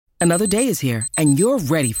Another day is here, and you're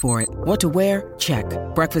ready for it. What to wear? Check.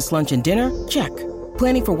 Breakfast, lunch, and dinner? Check.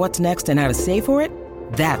 Planning for what's next and how to save for it?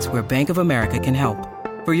 That's where Bank of America can help.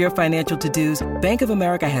 For your financial to-dos, Bank of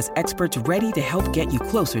America has experts ready to help get you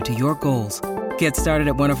closer to your goals. Get started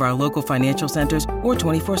at one of our local financial centers or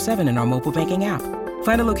 24/7 in our mobile banking app.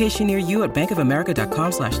 Find a location near you at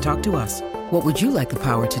bankofamerica.com/talktous. What would you like the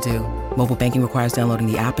power to do? Mobile banking requires downloading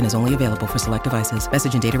the app and is only available for select devices.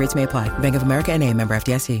 Message and data rates may apply. Bank of America N.A., member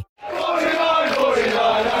FDIC.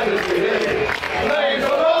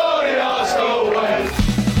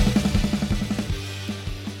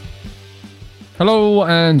 Hello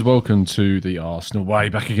and welcome to the Arsenal Way.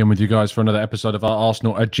 Back again with you guys for another episode of our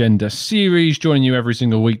Arsenal Agenda series. Joining you every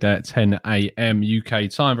single weekday at 10 a.m. UK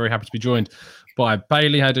time. Very happy to be joined by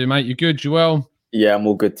Bailey. How do you, mate? You good? You well? Yeah, I'm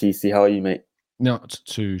all good, TC. How are you, mate? Not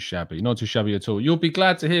too shabby. Not too shabby at all. You'll be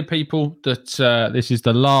glad to hear, people, that this is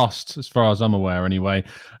the last, as far as I'm aware anyway,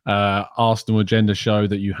 Arsenal Agenda show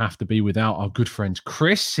that you have to be without our good friend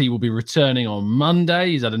Chris. He will be returning on Monday.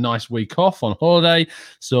 He's had a nice week off on holiday,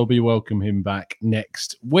 so we'll be welcoming him back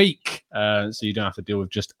next week. So you don't have to deal with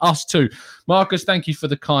just us two. Marcus, thank you for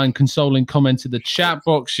the kind, consoling comment in the chat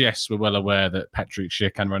box. Yes, we're well aware that Patrick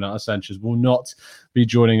Schick and Renato Sanchez will not be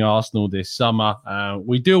joining Arsenal this summer.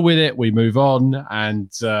 We deal with it, we move on, and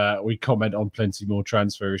we comment on plenty more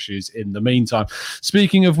transfer issues in the meantime.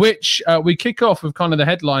 Speaking of which, we kick off with kind of the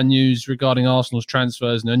headline news regarding Arsenal's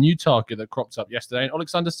transfers and a new target that cropped up yesterday,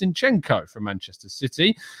 Alexander Zinchenko from Manchester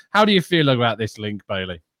City. How do you feel about this link,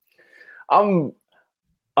 Bailey? I'm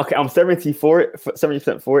 70% for it,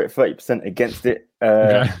 30% against it.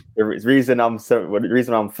 Okay. The reason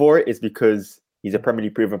I'm for it is because he's a Premier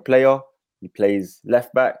League proven player. He plays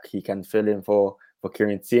left back. He can fill in for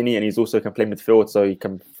Kieran Tierney, and he's also can play midfield, so he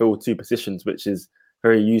can fill two positions, which is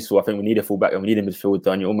very useful. I think we need a fullback and we need a midfielder,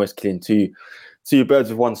 and you're almost killing two birds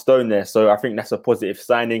with one stone there. So I think that's a positive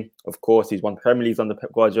signing. Of course, he's won Premier Leagues under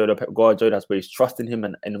Pep Guardiola. Pep Guardiola has placed trust in him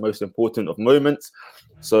and in the most important of moments.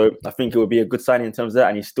 So I think it would be a good signing in terms of that.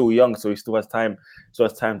 And he's still young, so he still has time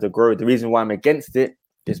to grow. The reason why I'm against it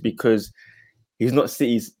is because he's not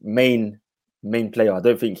City's main player. I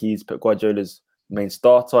don't think he's Pep Guardiola's main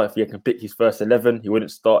starter. If he can pick his first 11, he wouldn't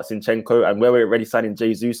start Zinchenko. And where we're already signing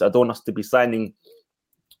Jesus, I don't want us to be signing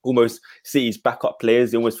almost City's backup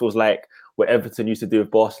players. It almost feels like what Everton used to do with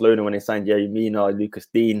Barcelona when they signed Yerry Mina, Lucas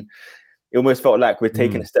Dean. It almost felt like we're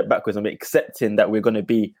taking a step backwards and we're accepting that we're going to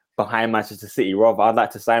be behind Manchester City. Rather, I'd like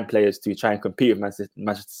to sign players to try and compete with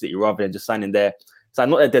Manchester City rather than just signing not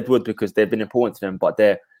their dead wood, because they've been important to them, but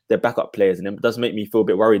they're backup players. And it does make me feel a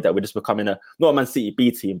bit worried that we're just becoming not a Man City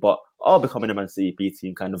B team, but are becoming a Man City B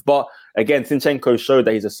team kind of. But again, Zinchenko showed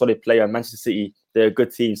that he's a solid player. Manchester City, they're a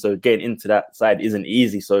good team, so getting into that side isn't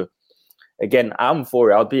easy. So again, I'm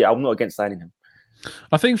for it. I'm not against signing him.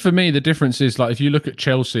 I think for me, the difference is, like, if you look at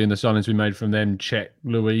Chelsea and the signings we made from them, Cech,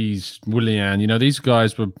 Luiz, Willian, these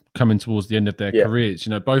guys were coming towards the end of their careers.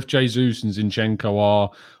 Both Jesus and Zinchenko are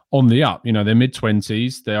on the up. They're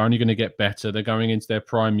mid-20s. They're only going to get better. They're going into their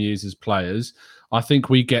prime years as players. I think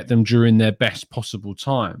we get them during their best possible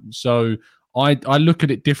time. So I look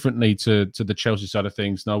at it differently to the Chelsea side of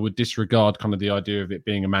things, and I would disregard kind of the idea of it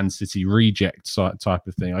being a Man City reject type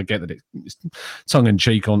of thing. I get that it's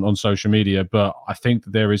tongue-in-cheek on social media, but I think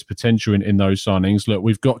that there is potential in those signings. Look,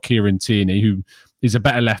 we've got Kieran Tierney, who is a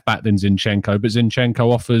better left back than Zinchenko, but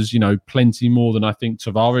Zinchenko offers, plenty more than I think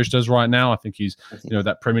Tavares does right now. I think he's,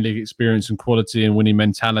 that Premier League experience and quality and winning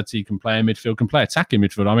mentality, can play in midfield, can play attacking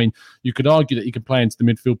midfield. I mean, you could argue that he could play into the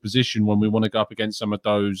midfield position when we want to go up against some of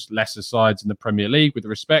those lesser sides in the Premier League, with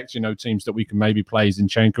respect, teams that we can maybe play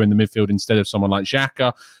Zinchenko in the midfield instead of someone like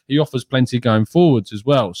Xhaka. He offers plenty going forwards as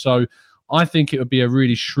well. So I think it would be a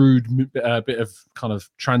really shrewd bit of kind of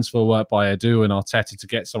transfer work by Edu and Arteta to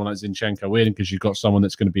get someone like Zinchenko in, because you've got someone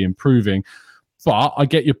that's going to be improving. But I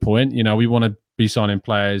get your point. We want to be signing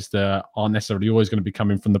players that aren't necessarily always going to be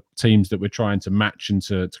coming from the teams that we're trying to match and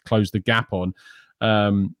to close the gap on.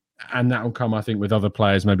 And that will come, I think, with other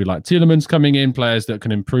players, maybe like Tielemans coming in, players that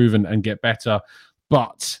can improve and get better.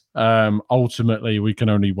 But ultimately, we can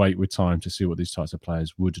only wait with time to see what these types of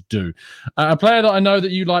players would do. A player that I know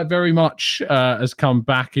that you like very much has come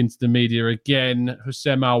back into the media again.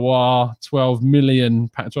 Houssem Aouar,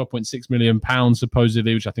 12.6 million pounds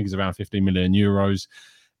supposedly, which I think is around 15 million euros.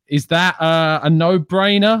 Is that a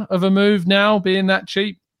no-brainer of a move now, being that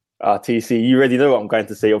cheap? TC, you already know what I'm going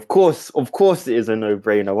to say. Of course, it is a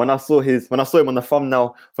no-brainer. When I saw him on the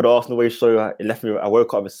thumbnail for the Arsenal Way show, I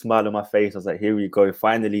woke up with a smile on my face. I was like, here we go.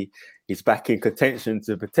 Finally, he's back in contention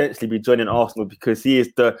to potentially be joining Arsenal, because he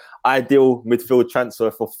is the ideal midfield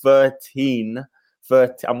transfer for 13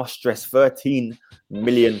 I must stress, £13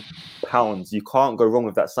 million. You can't go wrong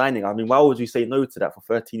with that signing. I mean, why would you say no to that for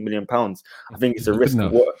 £13 million? I think it's a risk.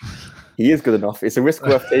 He is good enough. It's a risk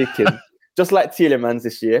worth taking. Just like Tielemans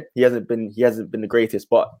this year, he hasn't been the greatest,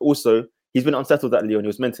 but also he's been unsettled at Lyon. He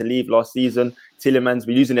was meant to leave last season. Tielemans,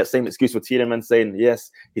 we're using that same excuse for Tielemans, saying yes,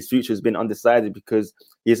 his future has been undecided because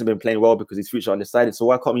he hasn't been playing well because his future undecided. So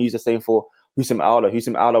why can't we use the same for Houssem Aouar?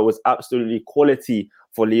 Houssem Aouar was absolutely quality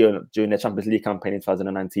for Lyon during their Champions League campaign in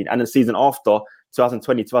 2019. And the season after,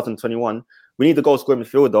 2020, 2021, we need a goal scoring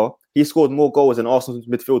midfielder. He scored more goals than Arsenal's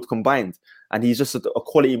midfield combined. And he's just a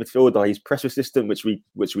quality midfielder. He's press resistant, which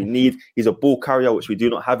we need. He's a ball carrier, which we do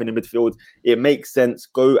not have in the midfield. It makes sense.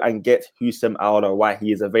 Go and get Houssem Aouar while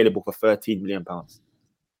he is available for £13 million.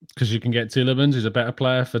 Because you can get Tielemans, who's a better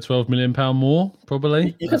player, for £12 million more,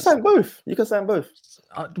 probably. You can sign both.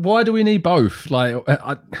 Why do we need both? Like,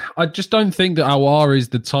 I just don't think that Aouar is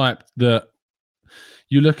the type that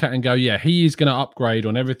you look at and go, yeah, he is going to upgrade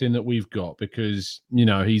on everything that we've got because, you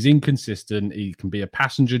know, he's inconsistent. He can be a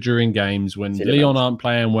passenger during games when Lyon aren't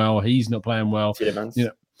playing well. He's not playing well.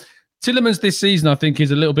 Tielemans this season, I think, is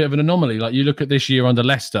a little bit of an anomaly. Like you look at this year under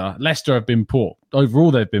Leicester. Leicester have been poor. Overall,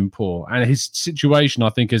 they've been poor. And his situation, I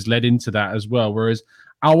think, has led into that as well. Whereas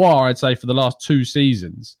Aouar, I'd say for the last 2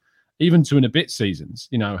 seasons, even 2 and a bit seasons,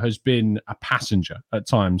 you know, has been a passenger at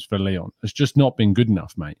times for Lyon. It's just not been good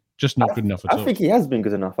enough, mate. Just not good enough at all. I think he has been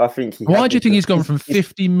good enough. Why do you think he's gone from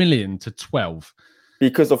 50 million to 12?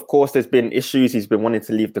 Because, of course, there's been issues. He's been wanting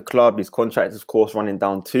to leave the club. His contract is, of course, running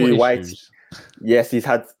down too. Yes, he's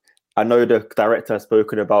had... I know the director has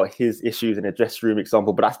spoken about his issues in the dressing room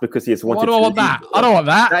example, but that's because he has wanted to leave. I don't want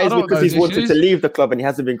that. That is because he's wanted to leave the club and he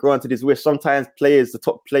hasn't been granted his wish. Sometimes the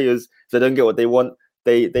top players, if they don't get what they want,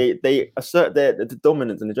 they assert the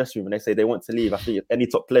dominance in the dressing room and they say they want to leave. I think any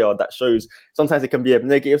top player that shows, sometimes it can be a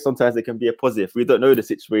negative, sometimes it can be a positive. We don't know the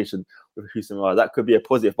situation with Houssem Aouar. That could be a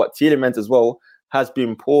positive. But Tielemans as well has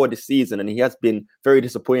been poor this season and he has been very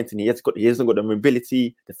disappointing. He hasn't got the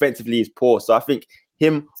mobility. Defensively, he's poor. So I think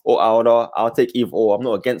him or Aouar, I'll take either or. I'm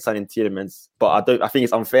not against signing Tielemans, but I think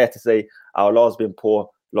it's unfair to say Aouar has been poor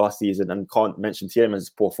last season and can't mention Tielemans'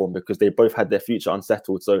 poor form because they both had their future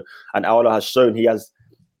unsettled. So, and Aouar has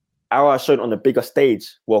shown on the bigger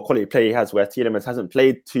stage what quality play he has, where Tielemans hasn't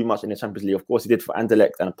played too much in the Champions League. Of course, he did for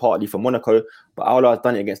Anderlecht and partly for Monaco, but Aouar has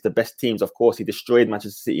done it against the best teams. Of course, he destroyed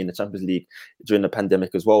Manchester City in the Champions League during the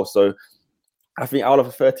pandemic as well. So, I think Aouar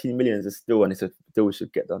for 13 million is still, and it's a deal we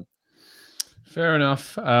should get done. Fair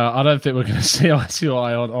enough. I don't think we're going to see eye to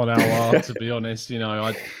eye on Aouar, to be honest. You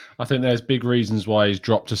know, I think there's big reasons why he's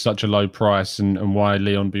dropped to such a low price and why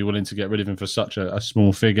Lyon be willing to get rid of him for such a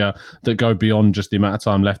small figure that go beyond just the amount of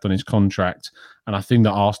time left on his contract. And I think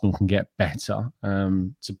that Arsenal can get better,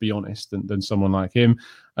 to be honest, than someone like him.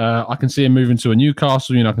 I can see him moving to a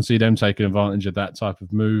Newcastle. You know, I can see them taking advantage of that type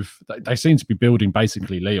of move. They seem to be building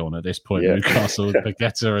basically Lyon at this point. Yeah. Newcastle,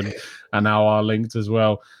 Paqueta and Aouar linked as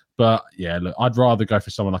well. But yeah, look, I'd rather go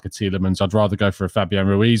for someone like a Tielemans. I'd rather go for a Fabian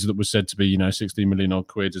Ruiz that was said to be, you know, 16 million odd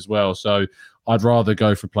quid as well. So I'd rather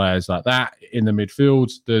go for players like that in the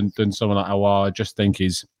midfield than someone like Aouar. I just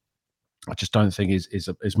don't think is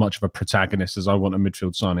as much of a protagonist as I want a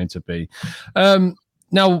midfield signing to be.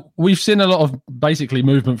 Now, we've seen a lot of basically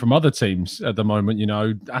movement from other teams at the moment. You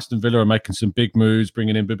know, Aston Villa are making some big moves,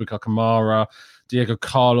 bringing in Boubacar Kamara, Diego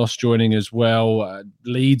Carlos joining as well.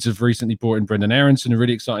 Leeds have recently brought in Brendan Aronson, a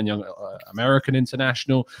really exciting young American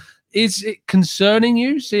international. Is it concerning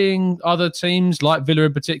you seeing other teams like Villa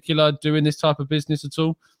in particular doing this type of business at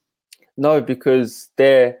all? No, because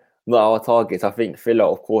they're not our targets. I think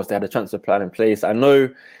Villa, of course, they had a transfer plan in place. I know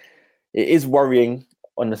it is worrying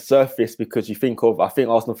on the surface because I think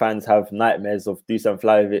Arsenal fans have nightmares of Dusan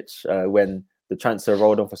Vlahovic when the transfer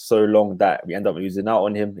rolled on for so long that we end up losing out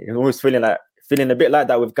on him. It's almost feeling a bit like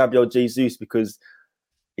that with Gabriel Jesus because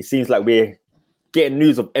it seems like we're getting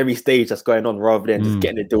news of every stage that's going on rather than just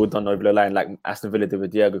getting the deal done over the line like Aston Villa did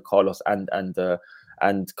with Diego Carlos and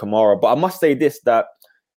Kamara. But I must say this, that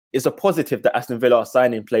it's a positive that Aston Villa are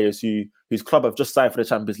signing players whose club have just signed for the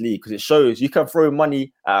Champions League because it shows you can throw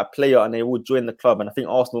money at a player and they will join the club. And I think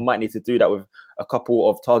Arsenal might need to do that with a couple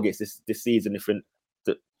of targets this season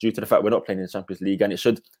due to the fact we're not playing in the Champions League, and it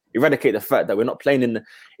should eradicate the fact that we're not playing in the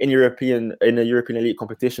European elite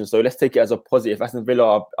competition. So let's take it as a positive. Aston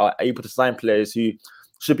Villa are able to sign players who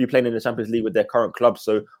should be playing in the Champions League with their current club,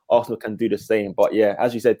 so Arsenal can do the same. But yeah,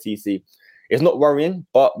 as you said, TC, it's not worrying,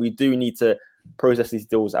 but we do need to process these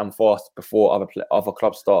deals and fast before other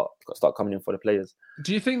clubs start coming in for the players.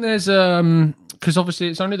 Do you think there's because obviously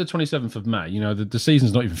it's only the 27th of May, you know, the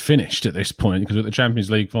season's not even finished at this point because we're at the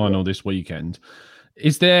Champions League final this weekend.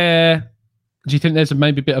 Is there Do you think there's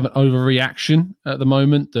maybe a bit of an overreaction at the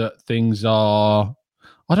moment that things are?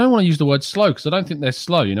 I don't want to use the word slow because I don't think they're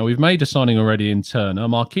slow. We've made a signing already in Turner.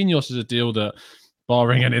 Marquinhos is a deal that,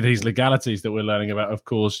 barring any of these legalities that we're learning about, of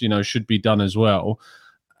course, should be done as well.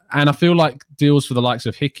 And I feel like deals for the likes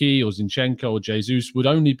of Hickey or Zinchenko or Jesus would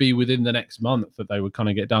only be within the next month that they would kind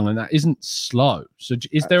of get done. And that isn't slow. So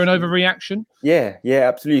is there an overreaction? Yeah,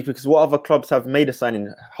 absolutely. Because what other clubs have made a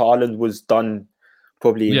signing? Haaland was done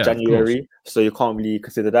probably in January. So you can't really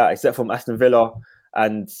consider that, except from Aston Villa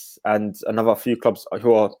and another few clubs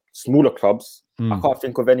who are smaller clubs. I can't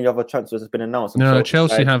think of any other transfers that's been announced. No,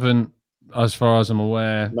 Chelsea haven't, as far as I'm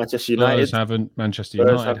aware. Manchester United haven't. Manchester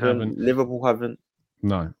United haven't. Liverpool haven't.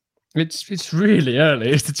 No. It's really early.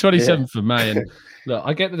 It's the 27th of May. And look,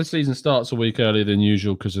 I get that the season starts a week earlier than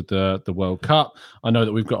usual because of the World Cup. I know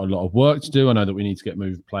that we've got a lot of work to do. I know that we need to get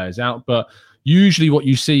moved players out. But usually what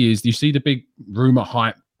you see is the big rumour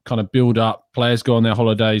hype kind of build up. Players go on their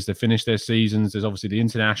holidays. They finish their seasons. There's obviously the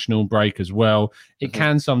international break as well. It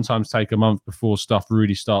can sometimes take a month before stuff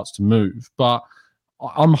really starts to move. But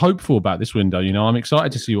I'm hopeful about this window. I'm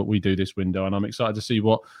excited to see what we do this window. And I'm excited to see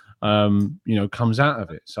what comes out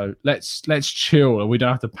of it. So let's chill. We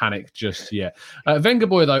don't have to panic just yet. Wenger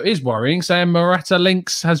boy though is worrying, saying Morata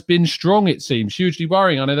links has been strong. It seems hugely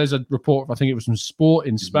worrying. I know there's a report, I think it was from Sport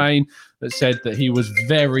in Spain, that said that he was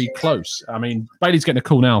very close. I mean, Bailey's getting a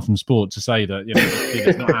call now from Sport to say that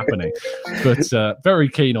it's not happening, but very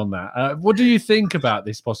keen on that. What do you think about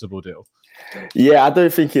this possible deal? Yeah, I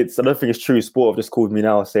don't think it's true. Sport have just called me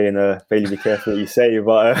now saying, Bailey, be careful what you say.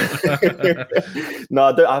 But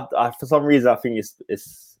no, for some reason I think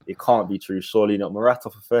it can't be true. Surely not. Morata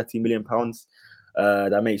for £30 million.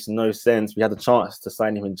 That makes no sense. We had a chance to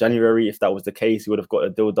sign him in January. If that was the case, he would have got a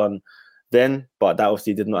deal done then. But that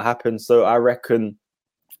obviously did not happen. So I reckon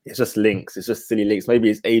it's just links. It's just silly links. Maybe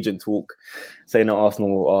it's agent talk saying that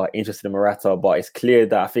Arsenal are interested in Morata. But it's clear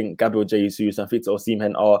that I think Gabriel Jesus and Victor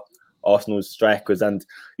Osimhen are Arsenal's strikers, and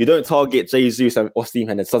you don't target Jesus and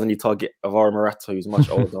Osimhen and suddenly target Aouar Morata, who's much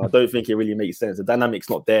older. I don't think it really makes sense. The dynamic's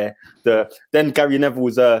not there. Then Gary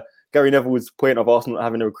Neville's point of Arsenal not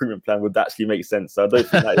having a recruitment plan would actually make sense. So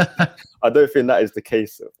I don't think that is the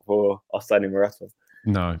case for us signing Morata.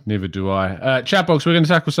 No, neither do I. Chat box, we're going to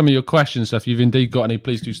tackle some of your questions. So if you've indeed got any,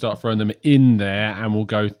 please do start throwing them in there and we'll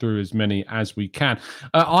go through as many as we can.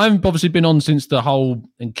 I've obviously been on since the whole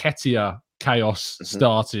Nketiah chaos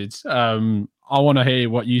started. I want to hear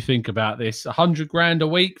what you think about this. 100 grand a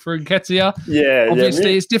week for Nketiah. Yeah,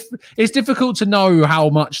 obviously it's difficult to know how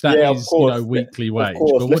much that is, weekly wage.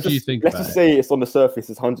 But what do you think? Let's just say it's on the surface.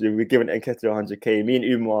 It's 100. We're giving Nketiah 100k. Me and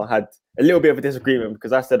Umar had a little bit of a disagreement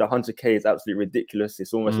because I said 100k is absolutely ridiculous.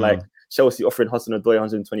 It's almost like Chelsea offering Hudson-Odoi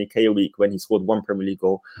 120k a week when he scored 1 Premier League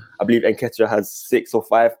goal. I believe Nketiah has 6 or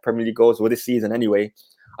 5 Premier League goals this season anyway.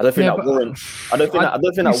 I don't think that warrants. I don't think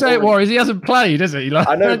that. You say it warrants. He hasn't played, has he?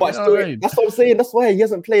 I know, but still, that's what I'm saying. That's why he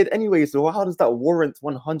hasn't played anyway. So how does that warrant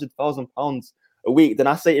 £100,000 a week? Then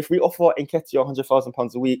I say if we offer Nketiah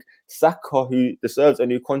 £100,000 a week, Saka, who deserves a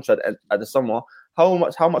new contract at the summer, how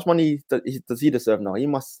much money does he deserve now? He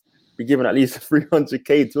must be given at least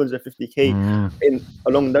 300k, 250k in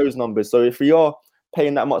along those numbers. So if we are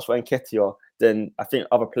paying that much for Nketiah, then I think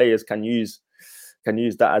other players can use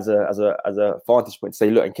that as a vantage point to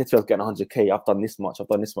say, look, Nketiah's getting 100k. I've done this much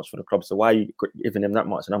for the club. So why are you giving him that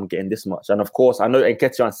much and I'm getting this much? And of course, I know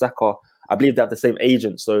Nketiah and Saka, I believe they have the same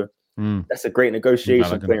agent. So that's a great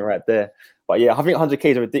negotiation point right there. But yeah, I think 100k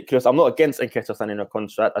is ridiculous. I'm not against Nketiah signing a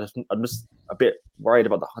contract. I'm just a bit worried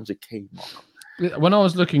about the 100k mark. When I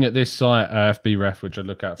was looking at this site, FBref, which I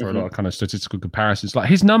look at for a lot of kind of statistical comparisons, like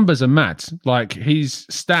his numbers are mad. Like his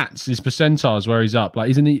stats, his percentiles, where he's up.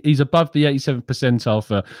 Like he's above the 87th percentile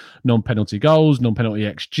for non-penalty goals, non-penalty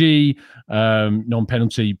XG,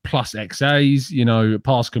 non-penalty plus XAs.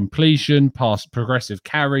 Pass completion, pass progressive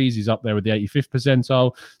carries. He's up there with the 85th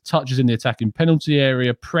percentile. Touches in the attacking penalty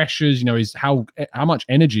area, pressures. Is how much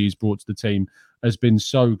energy he's brought to the team has been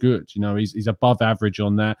so good. He's above average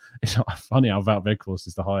on that. It's funny how Wout Weghorst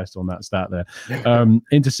is the highest on that stat there.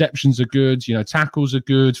 Interceptions are good. Tackles are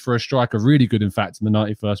good for a striker, really good, in fact, in the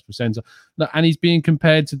 91st percentile. And he's being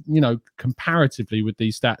compared to, comparatively with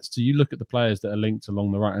these stats. So you look at the players that are linked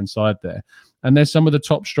along the right-hand side there, and there's some of the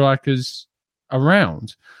top strikers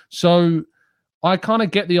around. So I kind of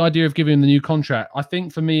get the idea of giving him the new contract. I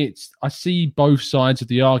think for me, I see both sides of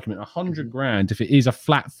the argument. 100 grand, if it is a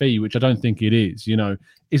flat fee, which I don't think it is,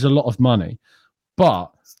 is a lot of money.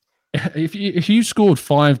 But if you scored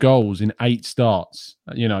 5 goals in 8 starts,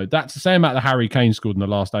 that's the same amount that Harry Kane scored in the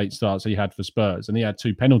last 8 starts he had for Spurs, and he had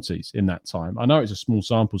 2 penalties in that time. I know it's a small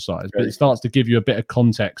sample size, but it starts to give you a bit of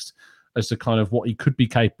context as to kind of what he could be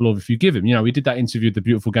capable of if you give him. You know, we did that interview at the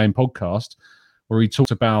Beautiful Game podcast where he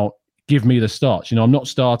talked about, give me the starts. You know, I'm not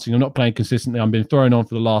starting, I'm not playing consistently. I'm being thrown on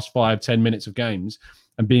for the last 5-10 minutes of games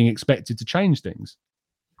and being expected to change things.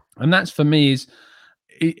 And that's, for me,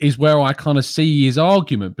 is where I kind of see his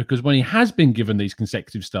argument, because when he has been given these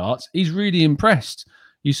consecutive starts, he's really impressed.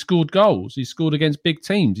 He's scored goals. He's scored against big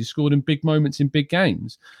teams. He's scored in big moments in big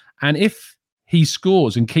games. And if he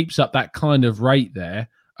scores and keeps up that kind of rate there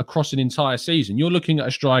across an entire season, you're looking at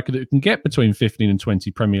a striker that can get between 15 and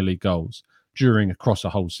 20 Premier League goals across a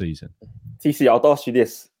whole season. TC, I'll ask you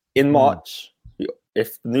this. In March,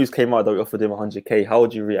 if the news came out that we offered him 100k, how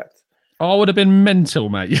would you react? I would have been mental,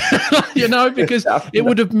 mate. You know, because it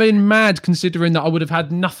would have been mad, considering that I would have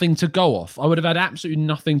had nothing to go off. I would have had absolutely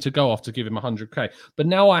nothing to go off to give him 100k. But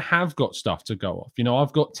now I have got stuff to go off. You know,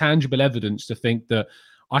 I've got tangible evidence to think that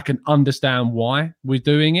I can understand why we're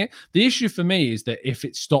doing it. The issue for me is that if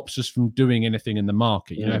it stops us from doing anything in the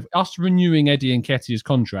market, you know, if us renewing Eddie Nketiah's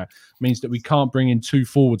contract means that we can't bring in 2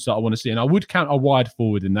 forwards that I want to see, and I would count a wide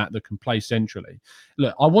forward in that can play centrally.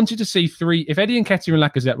 Look, I wanted to see 3. If Eddie Nketiah and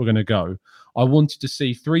Lacazette were going to go, I wanted to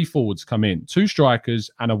see 3 forwards come in, 2 strikers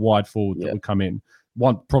and a wide forward that would come in.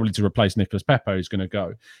 One probably to replace Nicolas Pepe, who's going to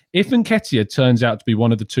go. If Nketiah turns out to be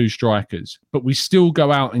one of the 2 strikers, but we still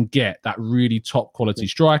go out and get that really top quality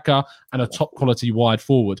striker and a top quality wide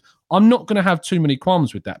forward, I'm not going to have too many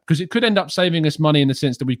qualms with that, because it could end up saving us money in the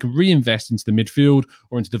sense that we can reinvest into the midfield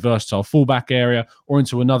or into the versatile fullback area or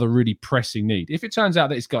into another really pressing need. If it turns out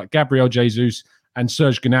that it's got Gabriel Jesus and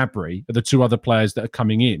Serge Gnabry are the 2 other players that are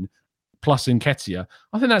coming in, plus Nketiah,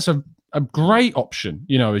 I think that's a great option,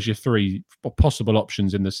 you know, as your 3 possible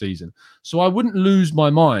options in the season. So I wouldn't lose my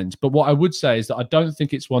mind. But what I would say is that I don't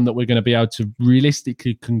think it's one that we're going to be able to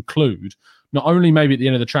realistically conclude, not only maybe at the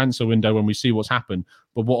end of the transfer window when we see what's happened,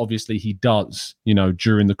 but what obviously he does, you know,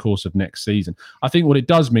 during the course of next season. I think what it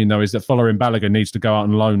does mean, though, is that Folarin Balogun needs to go out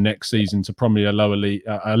on loan next season to probably a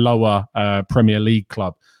lower Premier League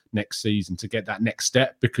club next season to get that next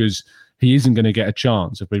step, because he isn't going to get a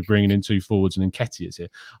chance if we're bringing in 2 forwards and Nketiah's here.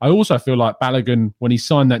 I also feel like Balogun, when he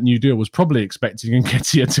signed that new deal, was probably expecting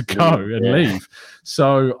Nketiah to go and leave.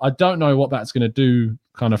 So I don't know what that's going to do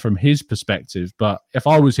kind of from his perspective. But if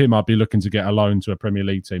I was him, I'd be looking to get a loan to a Premier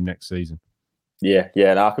League team next season. Yeah,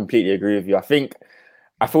 and I completely agree with you. I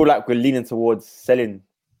feel like we're leaning towards selling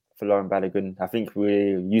Folarin Balogun. I think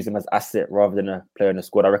we use him as asset rather than a player in the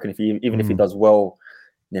squad. I reckon if he does well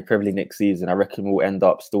in the Premier League next season, I reckon we'll end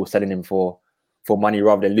up still selling him for money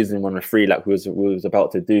rather than losing him on a free like we was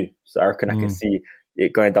about to do. So I reckon I can see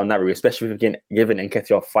it going down that route, especially if we're giving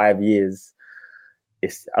Nketiah 5 years.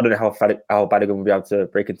 I don't know how Balogun will be able to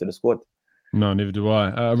break into the squad. No, neither do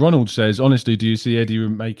I. Ronald says, honestly, do you see Eddie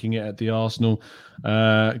making it at the Arsenal,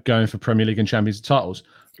 going for Premier League and Champions titles?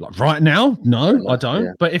 Like right now? No, I don't.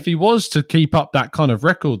 Yeah. But if he was to keep up that kind of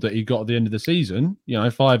record that he got at the end of the season, you know,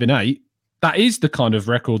 5 and 8, that is the kind of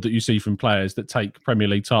record that you see from players that take Premier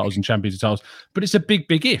League titles and Champions League titles. But it's a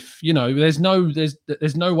big if. You know, there's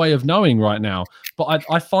no way of knowing right now. But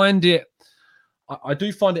I find it, I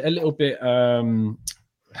do find it a little bit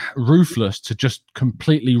ruthless to just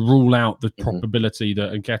completely rule out the probability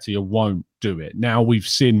that Nketiah won't do it. Now we've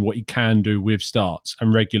seen what he can do with starts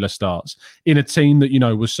and regular starts in a team that, you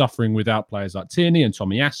know, was suffering without players like Tierney and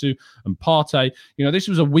Tomiyasu and Partey. You know, this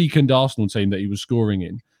was a weakened Arsenal team that he was scoring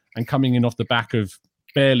in and coming in off the back of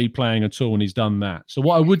barely playing at all, and he's done that. So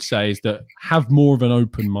what I would say is that have more of an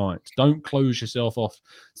open mind. Don't close yourself off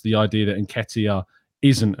to the idea that Nketiah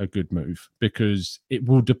isn't a good move, because it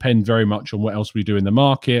will depend very much on what else we do in the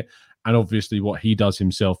market and obviously what he does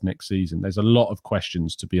himself next season. There's a lot of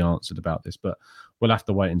questions to be answered about this, but we'll have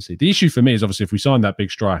to wait and see. The issue for me is obviously if we sign that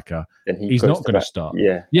big striker, he's not going to start.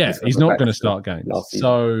 Yeah, he's not going to start games.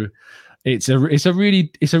 So it's a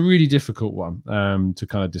really difficult one to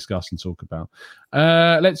kind of discuss and talk about.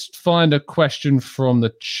 Let's find a question from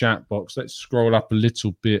the chat box. Let's scroll up a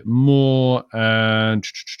little bit more. And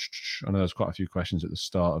I know there's quite a few questions at the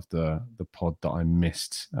start of the pod that I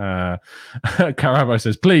missed. Carabo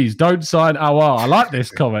says, please don't sign Aouar. I like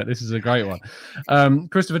this comment. This is a great one.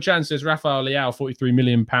 Christopher Chan says, Rafael Leao, £43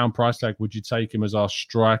 million price tag. Would you take him as our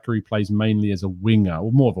striker? He plays mainly as a winger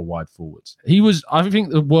or more of a wide forward. I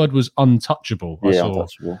think the word was untouchable.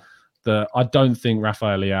 Untouchable. I don't think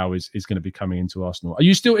Rafael Leao is going to be coming into Arsenal. Are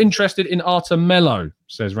you still interested in Artem Melo?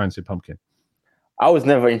 Says Rancid Pumpkin. I was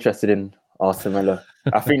never interested in Artem Melo.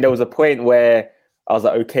 I think there was a point where I was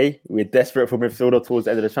like, okay, we're desperate for midfielder towards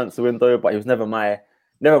the end of the transfer window, but he was never my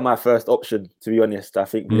first option, to be honest. I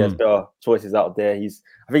think there's better choices out there. I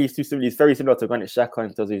think he's too similar. He's very similar to Granit Xhaka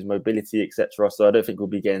in terms of his mobility, etc. So I don't think we'll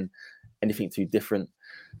be getting anything too different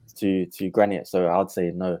to Granit. So I'd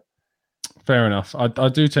say no. Fair enough. I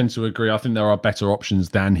do tend to agree. I think there are better options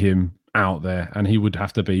than him out there, and he would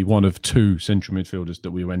have to be one of 2 central midfielders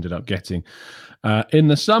that we ended up getting in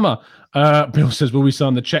the summer. Bill says, will we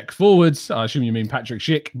sign the Czech forwards? I assume you mean Patrick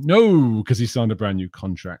Schick. No, because he signed a brand new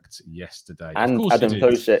contract yesterday. And Adam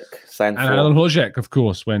Hložek signed for... And Adam Hložek, of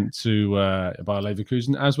course, went to Bayer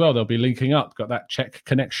Leverkusen as well. They'll be linking up. Got that Czech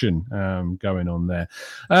connection going on there.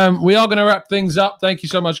 We are going to wrap things up. Thank you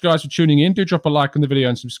so much, guys, for tuning in. Do drop a like on the video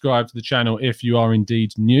and subscribe to the channel if you are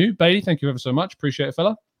indeed new. Bailey, thank you ever so much. Appreciate it,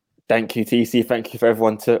 fella. Thank you, TC. Thank you for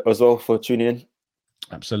everyone as well for tuning in.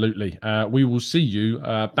 Absolutely. We will see you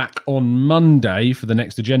back on Monday for the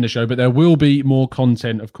next agenda show, but there will be more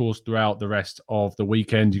content, of course, throughout the rest of the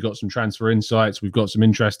weekend. You've got some transfer insights. We've got some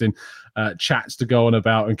interesting chats to go on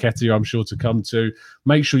about, and Ketia, I'm sure, to come to.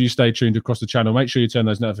 Make sure you stay tuned across the channel. Make sure you turn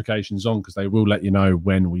those notifications on because they will let you know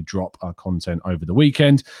when we drop our content over the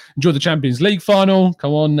weekend. Enjoy the Champions League final.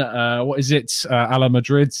 Come on. What is it? A la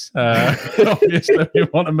Madrid. Obviously, we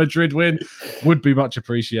want a Madrid win. Would be much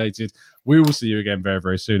appreciated. We will see you again very,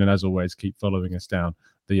 very soon. And as always, keep following us down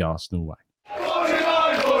the Arsenal way.